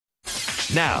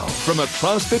Now, from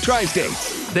across the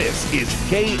tri-states, this is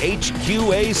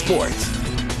KHQA Sports.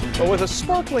 Well, with a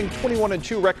sparkling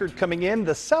 21-2 record coming in,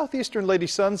 the Southeastern Lady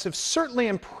Suns have certainly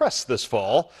impressed this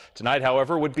fall. Tonight,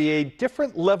 however, would be a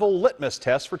different level litmus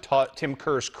test for Tim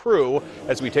Kerr's crew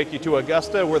as we take you to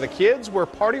Augusta, where the kids were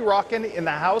party rocking in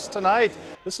the house tonight.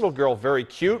 This little girl, very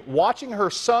cute, watching her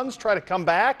sons try to come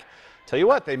back. Tell you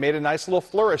what, they made a nice little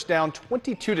flourish, down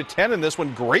 22-10 in this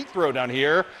one. Great throw down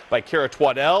here by Kara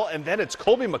Twaddell. And then it's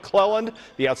Colby McClelland,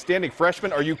 the outstanding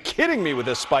freshman. Are you kidding me with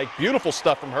this spike? Beautiful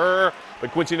stuff from her.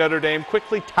 But Quincy Notre Dame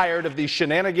quickly tired of these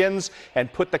shenanigans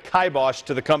and put the kibosh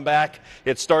to the comeback.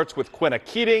 It starts with Quinna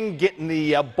Keating getting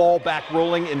the ball back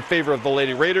rolling in favor of the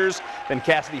Lady Raiders. Then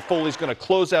Cassidy Foley's going to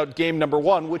close out game number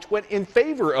one, which went in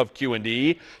favor of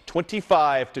QD,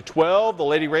 25-12. The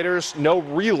Lady Raiders, no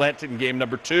relent in game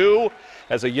number two.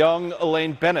 As a young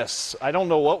Elaine Bennis, I don't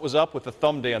know what was up with the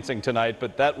thumb dancing tonight,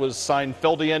 but that was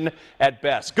Seinfeldian at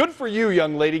best. Good for you,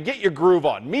 young lady. Get your groove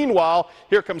on. Meanwhile,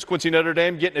 here comes Quincy Notre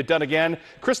Dame getting it done again.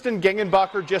 Kristen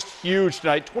Gengenbacher just huge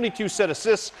tonight. 22 set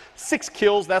assists, 6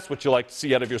 kills. That's what you like to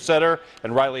see out of your setter.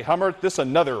 And Riley Hummer, this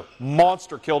another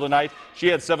monster kill tonight. She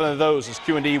had 7 of those as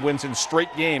QD wins in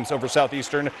straight games over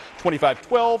Southeastern,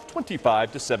 25-12,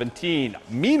 25-17.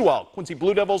 Meanwhile, Quincy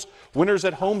Blue Devils winners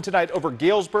at home tonight over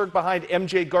Galesburg behind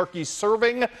MJ Garkey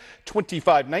serving,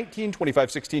 25-19,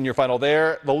 25-16 your final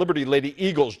there. The Liberty Lady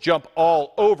Eagles jump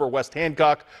all over West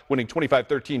Hancock, winning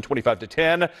 25-13,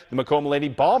 25-10. The Macomb Lady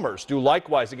Bombers do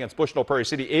likewise against Bushnell Prairie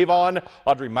City Avon.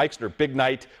 Audrey Meixner, big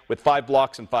night with 5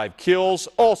 blocks and 5 kills.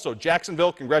 Also,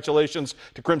 Jacksonville, congratulations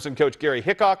to Crimson coach Gary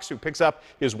Hickox, who picks up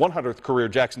his 100th career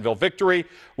Jacksonville victory.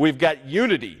 We've got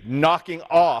Unity knocking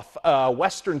off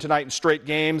Western tonight in straight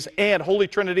games, and Holy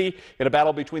Trinity in a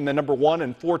battle between the number 1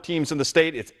 and 4 teams in the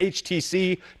state. It's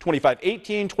HTC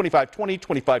 25-18, 25-20,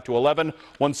 25-11.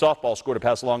 One softball score to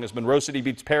pass along as Monroe City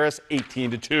beats Paris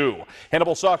 18-2.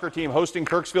 Hannibal soccer team hosting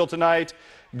Kirksville tonight.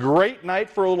 Great night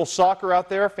for a little soccer out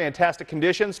there. Fantastic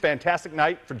conditions. Fantastic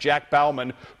night for Jack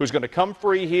Bauman, who's going to come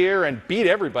free here and beat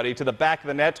everybody to the back of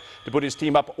the net to put his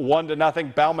team up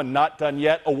 1-0. Bauman not done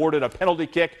yet. Awarded a penalty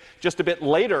kick just a bit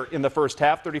later in the first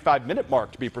half, 35-minute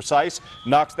mark to be precise.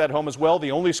 Knocks that home as well.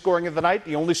 The only scoring of the night,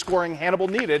 the only scoring Hannibal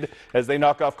needed as they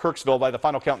knock off Kirksville by the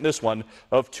final count in this one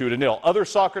of 2-0. Other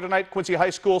soccer tonight, Quincy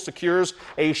High School secures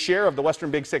a share of the Western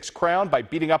Big Six crown by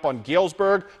beating up on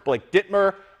Galesburg. Blake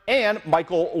Dittmer and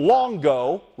Michael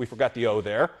Longo, we forgot the O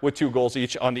there, with 2 goals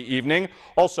each on the evening.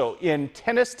 Also in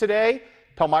tennis today,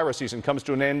 Palmyra season comes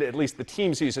to an end, at least the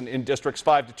team season in districts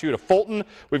 5-2 to Fulton.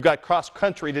 We've got cross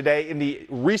country today in the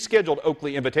rescheduled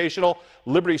Oakley Invitational.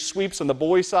 Liberty sweeps on the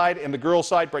boys' side, and the girls'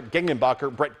 side, Brett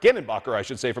Gengenbacher, I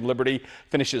should say, from Liberty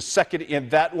finishes second in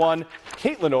that one.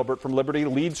 Caitlin Obert from Liberty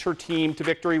leads her team to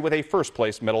victory with a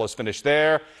first-place medalist finish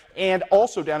there. And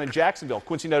also down in Jacksonville,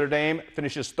 Quincy Notre Dame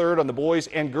finishes third on the boys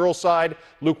and girls side.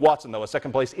 Luke Watson, though, a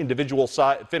second-place individual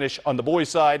finish on the boys'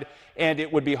 side. And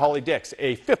it would be Holly Dix,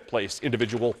 a fifth-place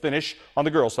individual finish on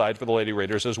the girls' side for the Lady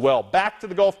Raiders as well. Back to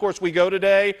the golf course we go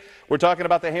today. We're talking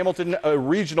about the Hamilton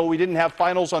Regional. We didn't have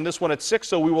finals on this one at 6,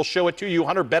 so we will show it to you.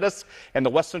 Hunter Bettis and the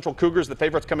West Central Cougars, the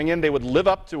favorites coming in, they would live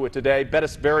up to it today.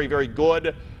 Bettis very, very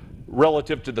good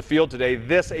relative to the field today.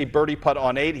 This a birdie putt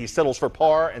on 8. He settles for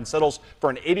par and settles for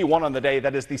an 81 on the day.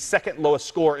 That is the second lowest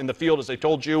score in the field, as I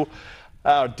told you.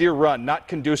 Deer run, not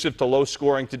conducive to low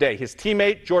scoring today. His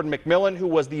teammate, Jordan McMillan, who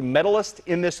was the medalist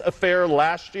in this affair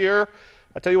last year,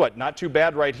 I tell you what, not too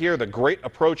bad right here. The great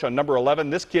approach on number 11.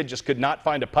 This kid just could not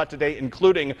find a putt today,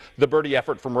 including the birdie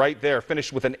effort from right there.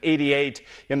 Finished with an 88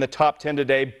 in the top 10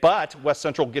 today, but West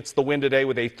Central gets the win today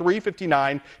with a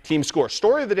 359 team score.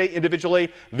 Story of the day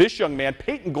individually, this young man,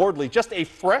 Peyton Gordley, just a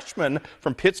freshman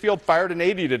from Pittsfield, fired an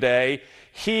 80 today.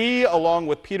 He, along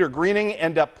with Peter Greening,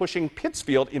 end up pushing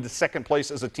Pittsfield into second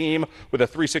place as a team with a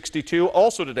 362.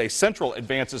 Also today, Central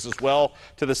advances as well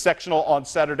to the sectional on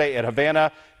Saturday at Havana.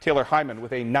 Taylor Hyman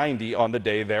with a 90 on the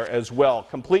day there as well.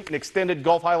 Complete and extended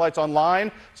golf highlights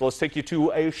online. So let's take you to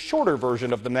a shorter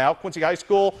version of them now. Quincy High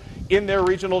School in their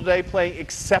regional today playing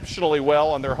exceptionally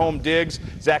well on their home digs.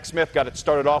 Zach Smith got it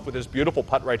started off with his beautiful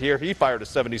putt right here. He fired a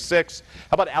 76.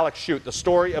 How about Alex Shute, the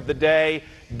story of the day?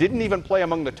 Didn't even play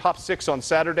among the top 6 on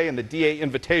Saturday in the DA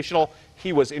Invitational.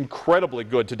 He was incredibly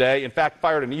good today. In fact,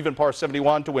 fired an even par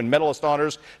 71 to win medalist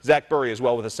honors. Zach Burry as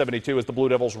well with a 72 as the Blue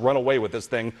Devils run away with this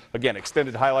thing. Again,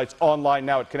 extended highlights online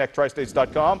now at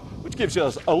connecttristates.com, which gives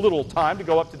us a little time to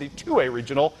go up to the 2A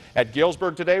regional at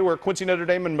Galesburg today, where Quincy Notre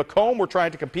Dame and Macomb were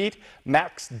trying to compete.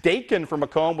 Max Dakin from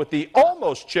Macomb with the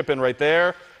almost chip in right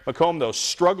there. Macomb, though,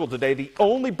 struggled today. The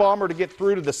only bomber to get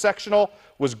through to the sectional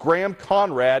was Graham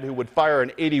Conrad, who would fire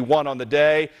an 81 on the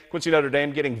day. Quincy Notre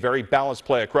Dame getting very balanced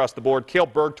play across the board. Cale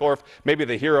Bergdorf, maybe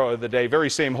the hero of the day. Very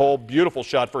same hole. Beautiful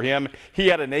shot for him. He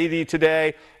had an 80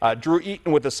 today. Drew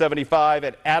Eaton with a 75,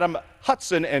 and Adam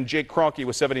Hudson and Jake Kroenke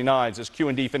with 79s as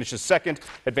Q&D finishes second,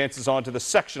 advances on to the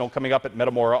sectional coming up at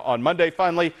Metamora on Monday.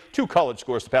 Finally, 2 college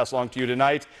scores to pass along to you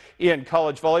tonight. In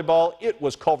college volleyball, it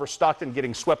was Culver Stockton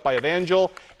getting swept by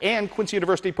Evangel, and Quincy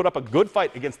University put up a good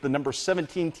fight against the number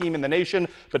 17 team in the nation,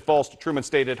 but falls to Truman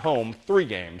State at home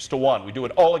 3-1. We do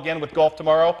it all again with golf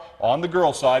tomorrow on the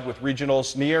girls' side with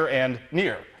regionals near and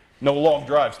near. No long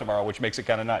drives tomorrow, which makes it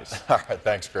kind of nice. All right,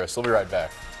 thanks, Chris. We'll be right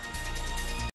back.